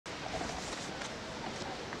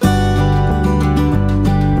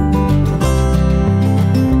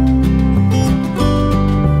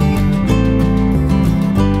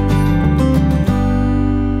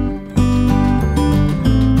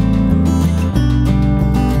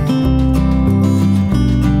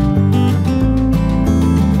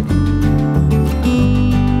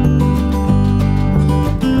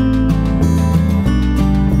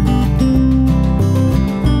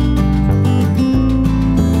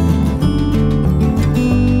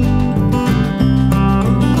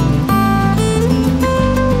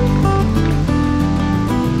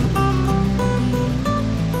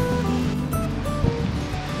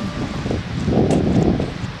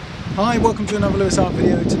welcome to another Lewis Art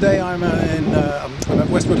video. Today I'm at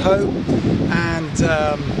Westwood Ho, and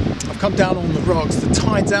I've come down on the rocks. The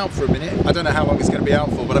tide's out for a minute. I don't know how long it's going to be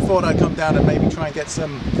out for, but I thought I'd come down and maybe try and get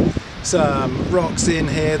some rocks in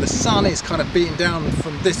here. The sun is kind of beating down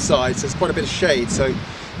from this side, so there's quite a bit of shade, so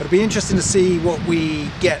it'll be interesting to see what we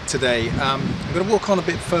get today. I'm going to walk on a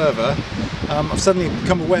bit further. I've suddenly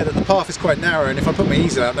become aware that the path is quite narrow, and if I put my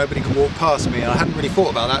easel out, nobody can walk past me, and I hadn't really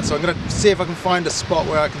thought about that, so I'm going to see if I can find a spot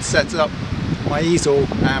where I can set up my easel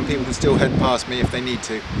and people can still head past me if they need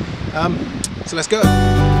to. So let's go.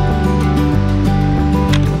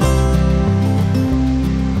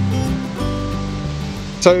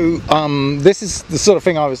 So this is the sort of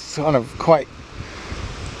thing I was kind of quite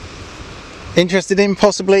interested in,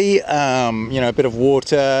 possibly. You know, a bit of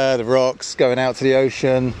water, the rocks going out to the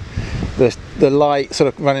ocean, the light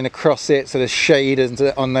sort of running across it, so there's shade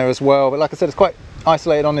on there as well. But like I said, it's quite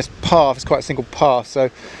isolated on this path. It's quite a single path,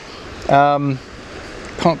 so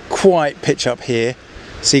can't quite pitch up here.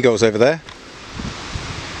 Seagulls over there.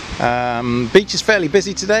 Beach is fairly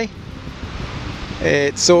busy today.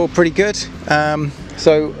 It's all pretty good.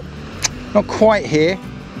 So not quite here,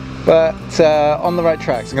 but on the right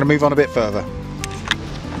tracks. I'm going to move on a bit further.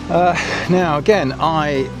 Now again,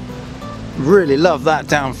 I really love that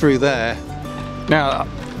down through there. Now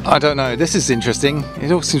I don't know, this is interesting.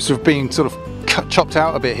 It all seems to have been sort of chopped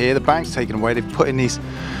out a bit here. The bank's taken away. They've put in these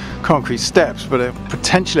concrete steps, but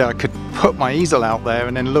potentially I could put my easel out there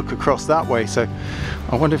and then look across that way. So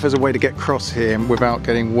I wonder if there's a way to get across here without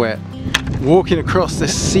getting wet. Walking across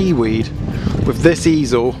this seaweed with this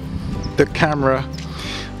easel, the camera,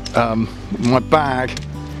 my bag,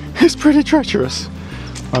 is pretty treacherous.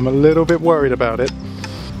 I'm a little bit worried about it.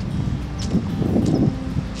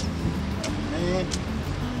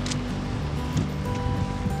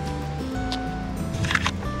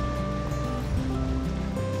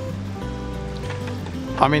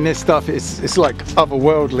 I mean, this stuff it's like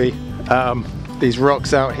otherworldly. These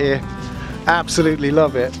rocks out here, absolutely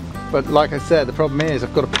love it. But like I said, the problem is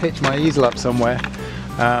I've got to pitch my easel up somewhere.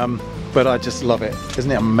 But I just love it.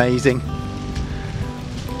 Isn't it amazing?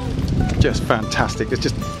 Just fantastic. There's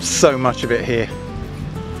just so much of it here.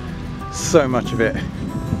 So much of it.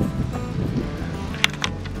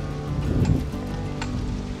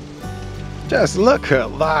 Just look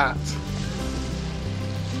at that.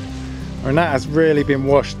 And that has really been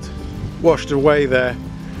washed away there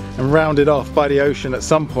and rounded off by the ocean at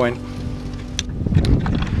some point.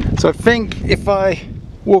 So I think if I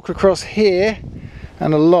walk across here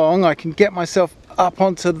and along, I can get myself up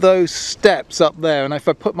onto those steps up there, and if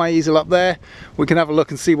I put my easel up there, we can have a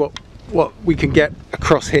look and see what we can get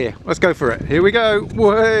across here. Let's go for it. Here we go.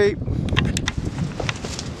 Wait.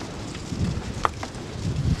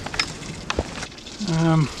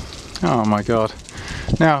 Oh my god.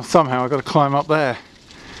 Now somehow I've got to climb up there.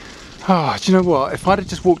 Oh, do you know what? If I'd have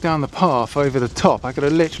just walked down the path over the top, I could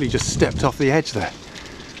have literally just stepped off the edge there.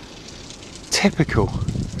 Typical.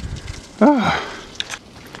 Oh.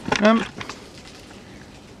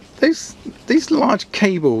 These large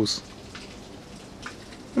cables,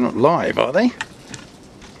 they're not live, are they?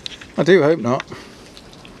 I do hope not.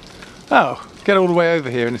 Oh, get all the way over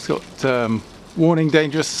here and it's got warning,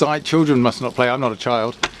 dangerous site, children must not play. I'm not a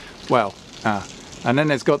child. Well, and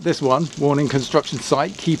then it's got this one, warning, construction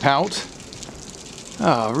site, keep out.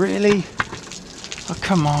 Oh, really? Oh,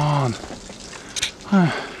 come on.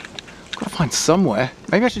 I've got to find somewhere.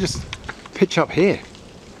 Maybe I should just pitch up here.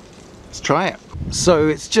 Let's try it. So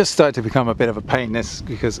it's just started to become a bit of a pain, this,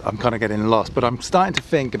 because I'm kind of getting lost, but I'm starting to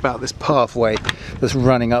think about this pathway that's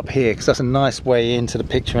running up here, because that's a nice way into the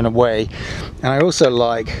picture in a way. And I also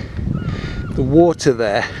like the water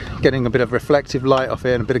there, getting a bit of reflective light off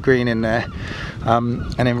it and a bit of green in there,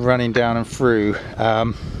 and then running down and through.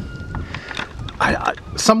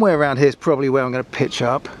 Somewhere around here is probably where I'm going to pitch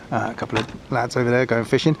up. A couple of lads over there going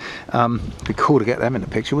fishing. It'd be cool to get them in the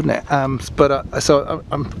picture, wouldn't it? So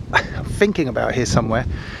I'm thinking about here somewhere.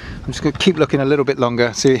 I'm just going to keep looking a little bit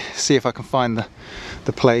longer, see if I can find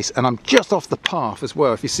the place. And I'm just off the path as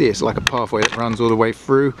well. If you see, it's like a pathway that runs all the way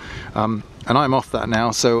through. And I'm off that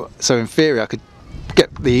now, so in theory I could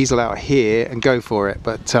get the easel out here and go for it.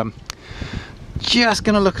 But just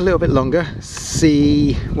going to look a little bit longer,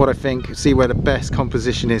 see what I think, see where the best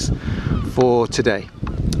composition is for today.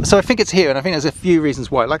 So I think it's here, and I think there's a few reasons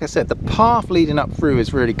why. Like I said, the path leading up through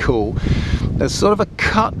is really cool. There's sort of a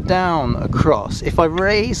cut down across. If I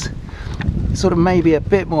raise sort of maybe a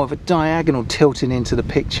bit more of a diagonal tilting into the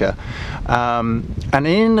picture, and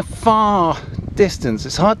in the far distance,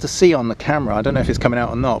 it's hard to see on the camera, I don't know if it's coming out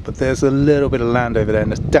or not, but there's a little bit of land over there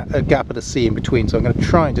and there's a gap of the sea in between, so I'm going to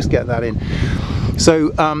try and just get that in.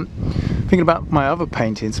 So Thinking about my other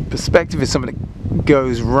paintings, perspective is something that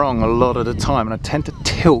goes wrong a lot of the time, and I tend to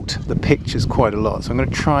tilt the pictures quite a lot, so I'm going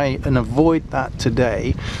to try and avoid that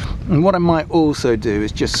today. And what I might also do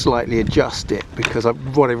is just slightly adjust it, because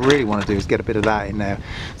what I really want to do is get a bit of that in there.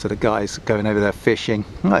 So the guys going over there fishing,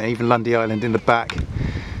 even Lundy Island in the back.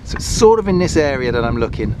 So it's sort of in this area that I'm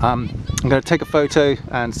looking. I'm going to take a photo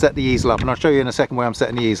and set the easel up, and I'll show you in a second where I'm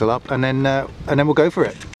setting the easel up, and then we'll go for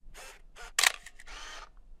it.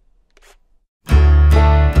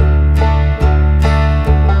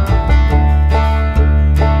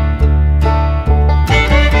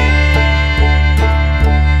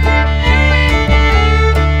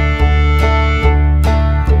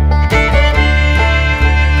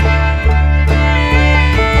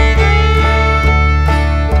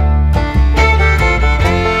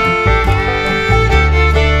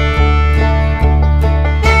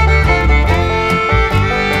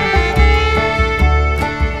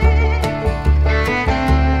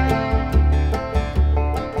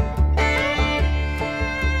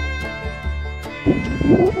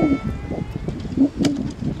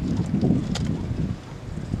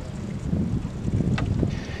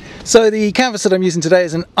 So the canvas that I'm using today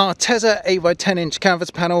is an Arteza 8x10 inch canvas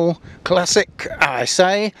panel, classic, I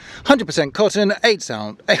say, 100% cotton,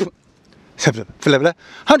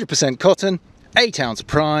 100% cotton, 8 ounce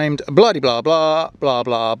primed, blah blah blah blah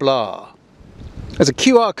blah blah. There's a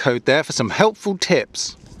QR code there for some helpful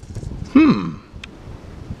tips.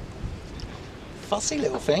 Fussy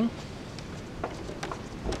little thing.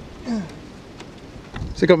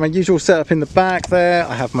 So I've got my usual setup in the back there.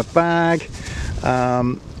 I have my bag.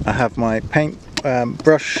 I have my paint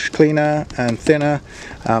brush cleaner and thinner,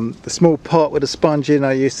 the small pot with a sponge in.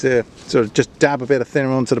 I used to sort of just dab a bit of thinner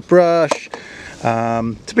onto the brush.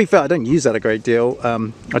 To be fair, I don't use that a great deal.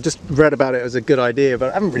 I just read about it as a good idea, but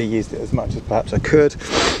I haven't really used it as much as perhaps I could.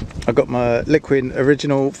 I've got my liquid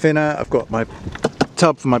original thinner, I've got my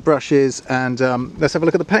tub for my brushes, and let's have a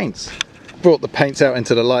look at the paints. Brought the paints out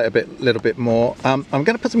into the light a little bit more. I'm going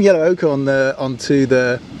to put some yellow ochre onto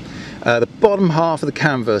the bottom half of the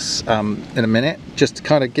canvas in a minute, just to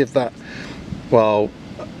kind of give that, well,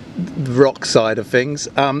 rock side of things,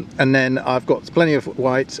 and then I've got plenty of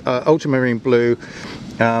white, ultramarine blue,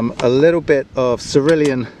 a little bit of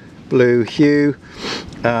cerulean blue hue,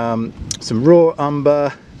 some raw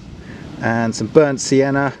umber, and some burnt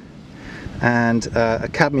sienna, and a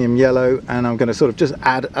cadmium yellow, and I'm going to sort of just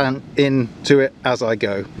add into it as I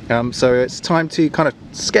go. So it's time to kind of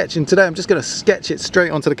sketch, and today I'm just going to sketch it straight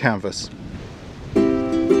onto the canvas.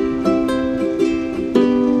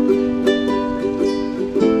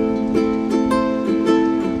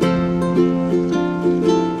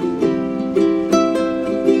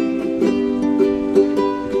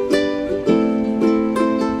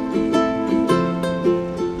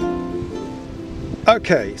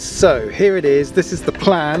 Okay, so here it is. This is the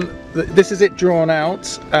plan. This is it drawn out.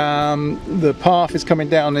 The path is coming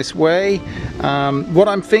down this way. What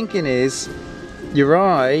I'm thinking is, your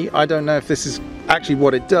eye, I don't know if this is actually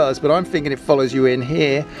what it does, but I'm thinking it follows you in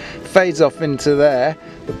here, fades off into there,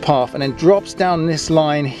 the path, and then drops down this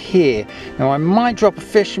line here. Now I might drop a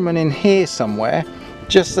fisherman in here somewhere,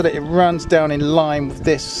 just so that it runs down in line with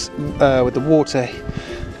this, with the water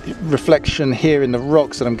reflection here in the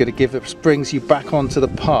rocks that I'm going to give. It brings you back onto the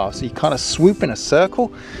path, so you kind of swoop in a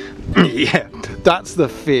circle. Yeah, that's the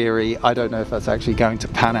theory. I don't know if that's actually going to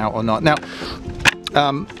pan out or not. Now,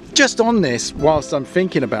 just on this, whilst I'm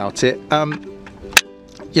thinking about it,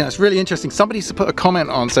 yeah, it's really interesting. Somebody used to put a comment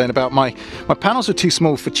on saying about my panels are too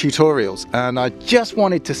small for tutorials, and I just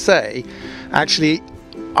wanted to say, actually,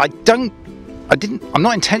 I'm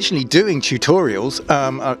not intentionally doing tutorials.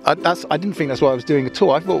 I didn't think that's what I was doing at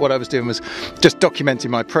all. I thought what I was doing was just documenting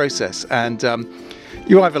my process, and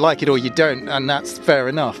you either like it or you don't, and that's fair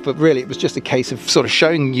enough. But really, it was just a case of sort of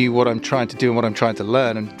showing you what I'm trying to do and what I'm trying to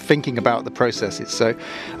learn, and thinking about the processes. So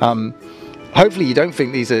hopefully you don't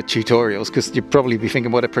think these are tutorials, because you'd probably be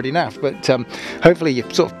thinking, well, they're pretty naff, but hopefully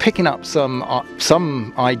you're sort of picking up some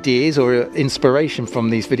ideas or inspiration from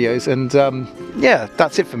these videos. And yeah,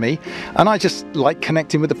 that's it for me. And I just like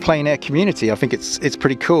connecting with the plein air community. I think it's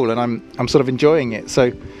pretty cool, and I'm sort of enjoying it.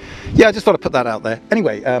 So yeah, I just thought I'd put that out there.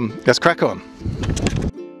 Anyway, let's crack on.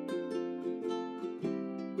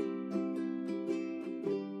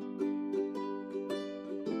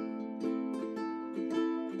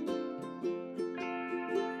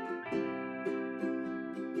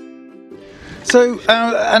 So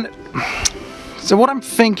what I'm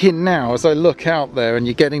thinking now, as I look out there and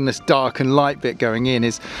you're getting this dark and light bit going in,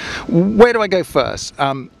 is where do I go first?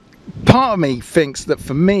 part of me thinks that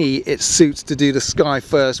for me it suits to do the sky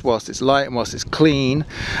first whilst it's light and whilst it's clean,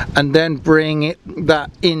 and then bring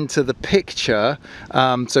that into the picture,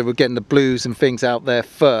 so we're getting the blues and things out there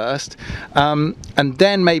first, and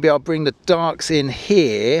then maybe I'll bring the darks in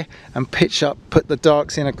here and put the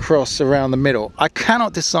darks in across around the middle. I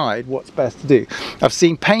cannot decide what's best to do. I've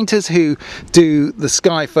seen painters who do the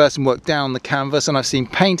sky first and work down the canvas, and I've seen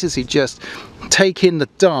painters who just take in the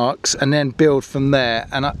darks and then build from there,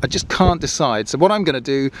 and I just can't decide. So what I'm going to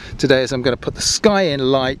do today is I'm going to put the sky in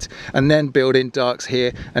light and then build in darks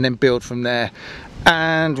here and then build from there,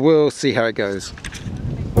 and we'll see how it goes.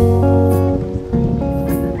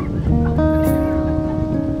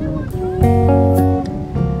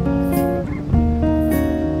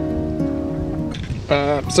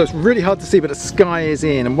 So it's really hard to see, but the sky is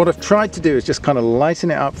in, and what I've tried to do is just kind of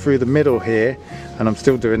lighten it up through the middle here, and I'm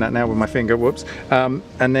still doing that now with my finger, whoops, and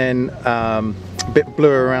then a bit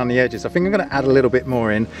bluer around the edges. I think I'm going to add a little bit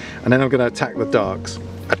more in, and then I'm going to attack the darks.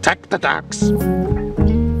 Attack the darks!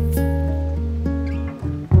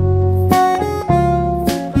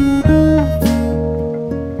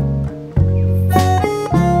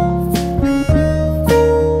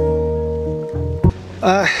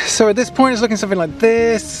 So at this point it's looking something like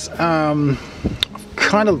this. I've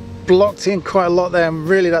kind of blocked in quite a lot there, and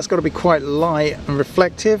really that's got to be quite light and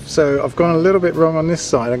reflective, so I've gone a little bit wrong on this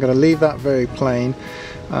side. I'm going to leave that very plain,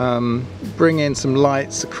 bring in some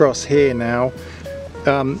lights across here now.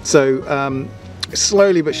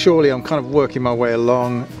 Slowly but surely I'm kind of working my way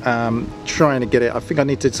along, trying to get it. I think I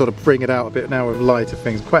need to sort of bring it out a bit now with lighter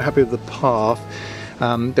things. I'm quite happy with the path.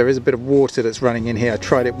 There is a bit of water that's running in here. I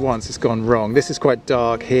tried it once, it's gone wrong. This is quite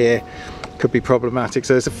dark here, could be problematic.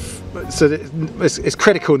 So it's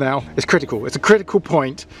critical now. It's critical. It's a critical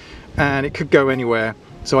point, and it could go anywhere.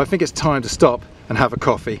 So I think it's time to stop and have a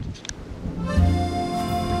coffee.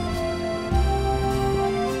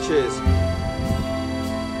 Cheers.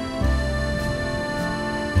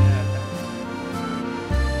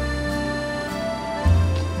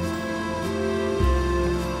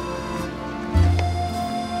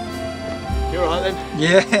 You're alright then?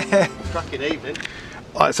 Yeah. Cracking evening.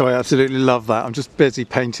 So I absolutely love that. I'm just busy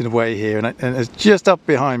painting away here, and it's just up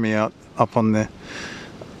behind me, up on the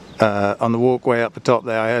walkway up the top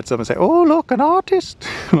there. I heard someone say, "Oh look, an artist!"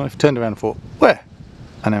 And I turned around and thought, "Where?"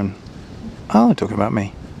 And then, "Oh, they're talking about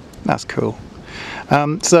me." That's cool.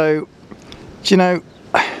 So, you know,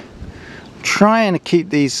 trying to keep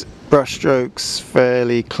these brush strokes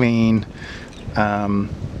fairly clean,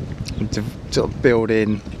 to sort of build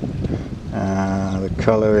in the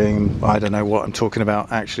colouring. I don't know what I'm talking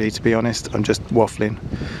about actually, to be honest. I'm just waffling,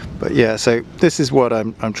 but yeah, so this is what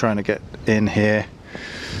I'm trying to get in here.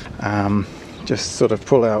 Just sort of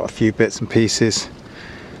pull out a few bits and pieces,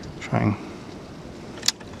 trying.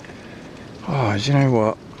 Oh, do you know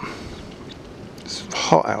what, it's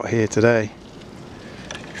hot out here today.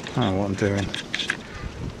 I don't know what I'm doing.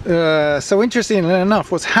 So interestingly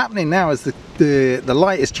enough, what's happening now is the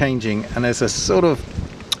light is changing, and there's a sort of,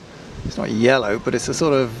 it's not yellow, but it's a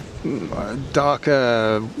sort of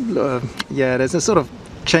darker, yeah, there's a sort of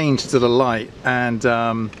change to the light, and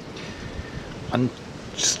I'm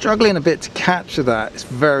struggling a bit to capture that. It's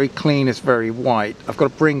very clean, it's very white. I've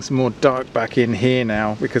got to bring some more dark back in here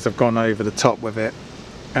now because I've gone over the top with it.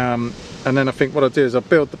 And then I think what I'll do is I'll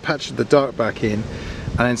build the patch of the dark back in,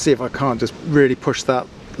 and then see if I can't just really push that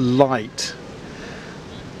light.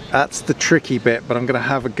 That's the tricky bit, but I'm going to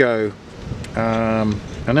have a go.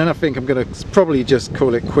 And then I think I'm going to probably just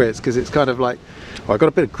call it quits, because it's kind of like, well, I've got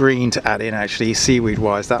a bit of green to add in actually, seaweed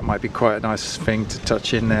wise. That might be quite a nice thing to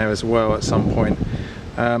touch in there as well at some point.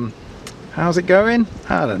 How's it going?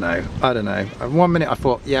 I don't know. 1 minute I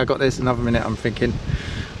thought, yeah, I got this. Another minute I'm thinking,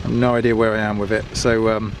 I've no idea where I am with it.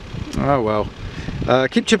 So, oh well.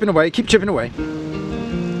 Keep chipping away, keep chipping away.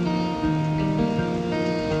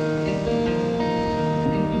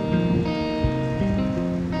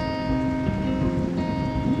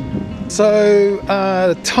 So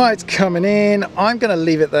the tide's coming in. I'm going to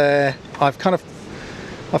leave it there. I've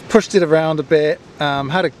pushed it around a bit,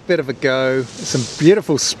 had a bit of a go. Some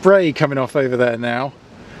beautiful spray coming off over there now.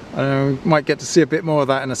 We might get to see a bit more of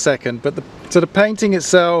that in a second. But the painting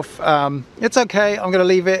itself, it's okay. I'm going to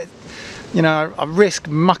leave it. You know, I risk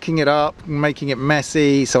mucking it up and making it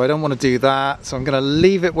messy, so I don't want to do that. So I'm going to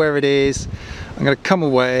leave it where it is. I'm going to come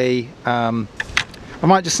away. I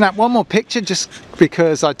might just snap one more picture just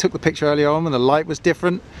because I took the picture earlier on when the light was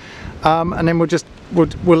different, and then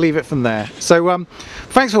we'll leave it from there. So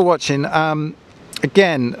thanks for watching.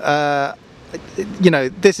 Again, you know,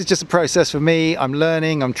 this is just a process for me. I'm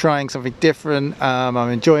learning, I'm trying something different. I'm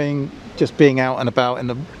enjoying just being out and about in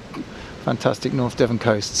the fantastic North Devon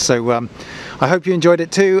coast. So I hope you enjoyed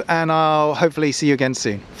it too, and I'll hopefully see you again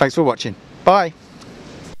soon. Thanks for watching. Bye.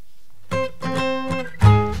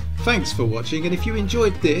 Thanks for watching, and if you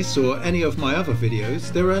enjoyed this or any of my other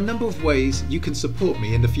videos, there are a number of ways you can support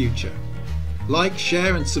me in the future. Like,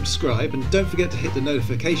 share and subscribe, and don't forget to hit the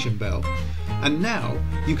notification bell. And now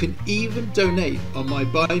you can even donate on my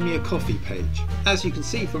Buy Me a Coffee page. As you can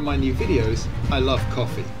see from my new videos, I love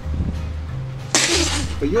coffee.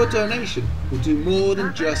 But your donation will do more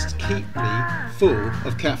than just keep me full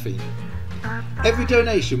of caffeine. Every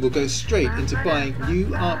donation will go straight into buying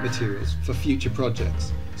new art materials for future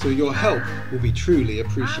projects, so your help will be truly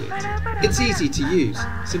appreciated. It's easy to use.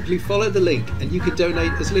 Simply follow the link and you can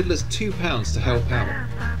donate as little as £2 to help out.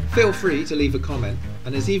 Feel free to leave a comment,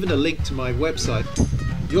 and there's even a link to my website.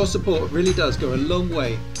 Your support really does go a long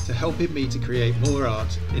way to helping me to create more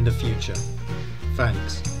art in the future.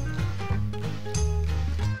 Thanks.